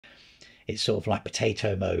It's sort of like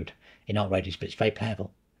potato mode in outrageous, but it's very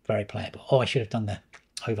playable. Very playable. Oh, I should have done the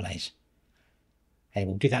overlays.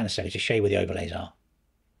 Anyway, we'll do that in a second to show you where the overlays are.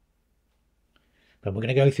 But we're going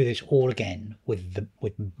to go through this all again with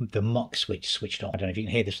the MUX switch switched on. I don't know if you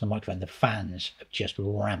can hear this on the microphone. The fans have just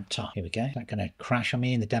ramped up. Here we go. Is that going to crash on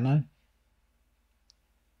me in the demo?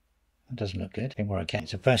 That doesn't look good. I think we're okay.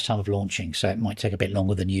 It's the first time of launching, so it might take a bit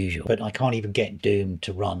longer than usual. But I can't even get Doom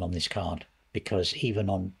to run on this card because even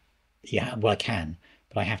on, yeah, well I can,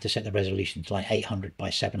 but I have to set the resolution to like 800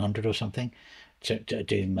 by 700 or something to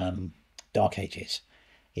Doom Dark Ages.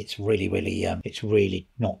 It's really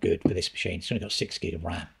not good for this machine. It's only got 6 gig of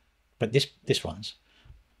RAM, but this runs.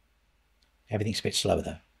 Everything's a bit slower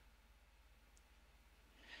though.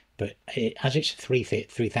 But as it's a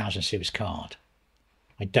 3000 series card,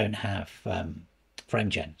 I don't have frame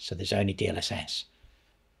gen, so there's only DLSS.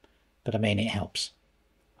 But I mean, it helps.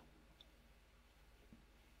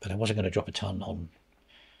 But I wasn't going to drop a ton on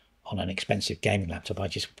an expensive gaming laptop. I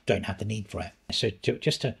just don't have the need for it. So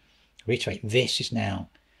just to reiterate, this is now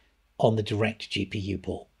on the direct GPU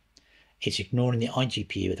port. It's ignoring the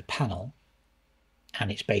iGPU of the panel,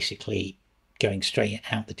 and it's basically going straight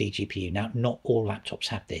out the DGPU. Now, not all laptops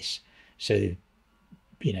have this, so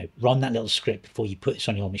you know, run that little script before you put this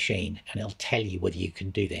on your machine, and it'll tell you whether you can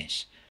do this.